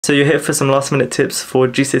So you're here for some last minute tips for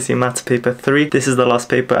GCSE Maths paper 3. This is the last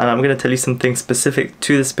paper and I'm going to tell you some things specific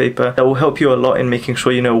to this paper that will help you a lot in making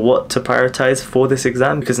sure you know what to prioritize for this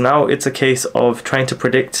exam, because now it's a case of trying to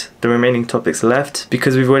predict the remaining topics left,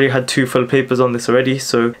 because we've already had 2 full papers on this already,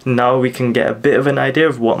 so now we can get a bit of an idea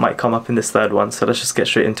of what might come up in this third one. So let's just get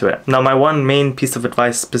straight into it. Now my one main piece of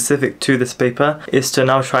advice specific to this paper is to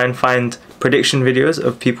now try and find prediction videos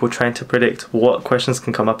of people trying to predict what questions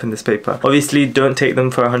can come up in this paper. Obviously don't take them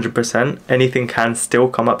for 100%, anything can still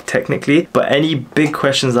come up technically, but any big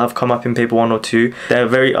questions that have come up in paper 1 or 2, they're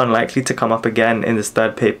very unlikely to come up again in this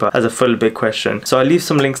third paper as a full big question. So I'll leave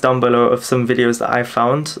some links down below of some videos that I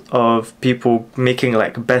found of people making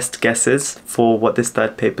like best guesses for what this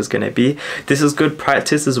third paper is going to be. This is good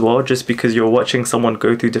practice as well, just because you're watching someone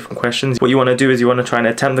go through different questions. What you want to do is you want to try and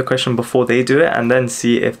attempt the question before they do it and then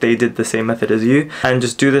see if they did the same method as you, and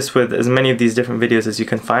just do this with as many of these different videos as you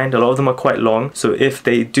can find. A lot of them are quite long, so if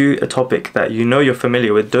they do a topic that you know you're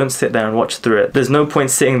familiar with, don't sit there and watch through it. There's no point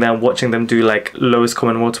sitting there and watching them do like lowest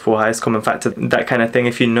common multiple, highest common factor, that kind of thing,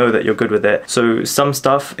 if you know that you're good with it. So some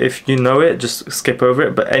stuff, if you know it, just skip over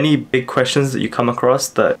it, but any big questions that you come across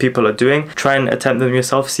that people are doing, try and attempt them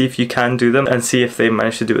yourself, see if you can do them and see if they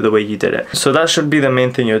managed to do it the way you did it. So that should be the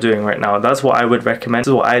main thing you're doing right now. That's what I would recommend. This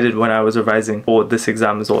is what I did when I was revising for this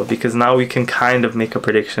exam as well, because now we can kind of make a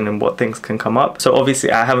prediction in what things can come up. So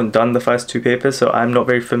obviously I haven't done the first 2 papers, so I'm not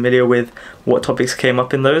very familiar with what topics came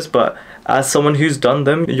up in those, but as someone who's done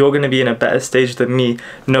them, you're going to be in a better stage than me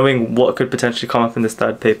knowing what could potentially come up in this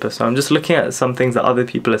third paper. So I'm just looking at some things that other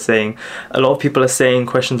people are saying. A lot of people are saying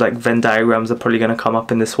questions like Venn diagrams are probably going to come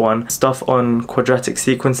up in this one, stuff on quadratic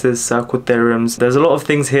sequences, circle theorems. There's a lot of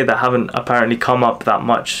things here that haven't apparently come up that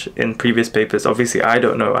much in previous papers. Obviously I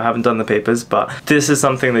don't know, I haven't done the papers, but this is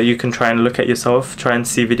something that you can try and look at yourself, try and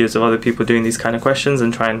see videos of other people doing these kind of questions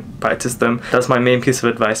and try and practice them. That's my main piece of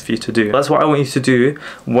advice for you to do. That's what I want you to do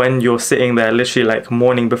when you're sitting there literally like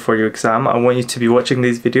morning before your exam. I want you to be watching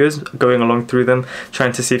these videos, going along through them,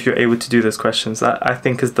 trying to see if you're able to do those questions. That I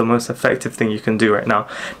think is the most effective thing you can do right now.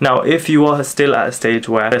 Now if you are still at a stage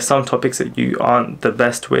where there's some topics that you aren't the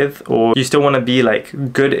best with, or you still want to be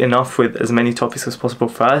like good enough with as many topics as possible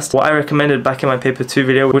first, what I recommended back in my paper 2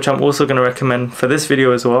 video, which I'm also going to recommend for this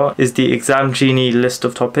video as well, is the Exam Genie list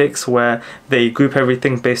of topics, where they group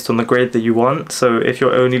everything based on the grade that you want. So if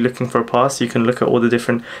you're only looking for a pass, you can look at all the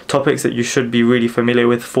different topics that you should be really familiar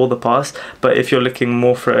with for the pass, but if you're looking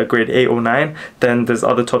more for a grade 8 or 9, then there's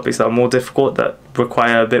other topics that are more difficult that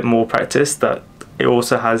require a bit more practice that it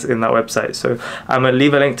also has in that website. So I'm going to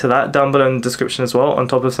leave a link to that down below in the description as well, on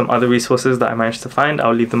top of some other resources that I managed to find.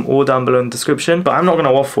 I'll leave them all down below in the description, but I'm not going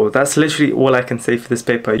to waffle. That's literally all I can say for this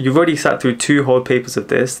paper. You've already sat through 2 whole papers of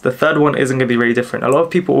this. The third one isn't going to be very different. A lot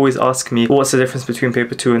of people always ask me, what's the difference between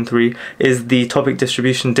paper 2 and 3? Is the topic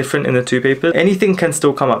distribution different in the 2 papers? Anything can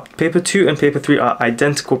still come up. Paper 2 and paper 3 are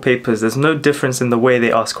identical papers. There's no difference in the way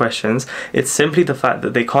they ask questions. It's simply the fact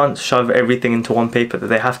that they can't shove everything into one paper, that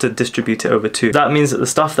they have to distribute it over 2. That means that the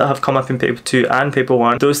stuff that have come up in paper 2 and paper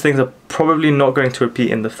 1, those things are probably not going to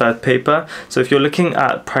repeat in the third paper. So if you're looking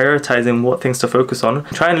at prioritizing what things to focus on,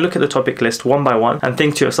 try and look at the topic list one by one and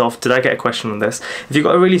think to yourself, did I get a question on this? If you've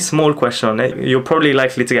got a really small question on it, you're probably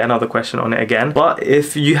likely to get another question on it again. But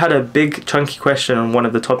if you had a big chunky question on one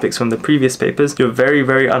of the topics from the previous papers, you're very,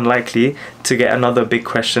 very unlikely to get another big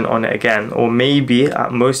question on it again. Or maybe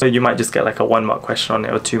at most you might just get like a 1 mark question on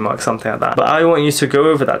it, or 2 marks, something like that. But I want you to go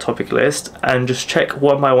over that topic list and just check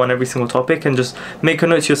one by one every single topic, and just make a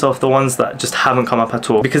note to yourself the ones that just haven't come up at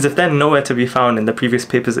all, because if they're nowhere to be found in the previous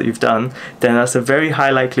papers that you've done, then that's a very high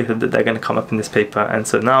likelihood that they're going to come up in this paper. And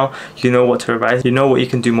so now you know what to revise, you know what you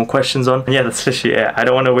can do more questions on, and yeah, that's literally it. I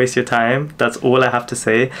don't want to waste your time. That's all I have to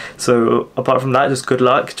say. So apart from that, just good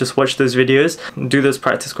luck. Just watch those videos, do those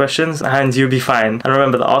practice questions, and you'll be fine. And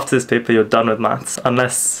remember that after this paper you're done with maths,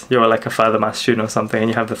 unless you're like a further maths student or something and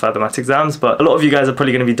you have the further maths exams, but a lot of you guys are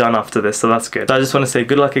probably going to be done after this, so that's good. So I just want to say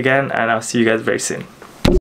good luck again, and I'll see you guys very soon.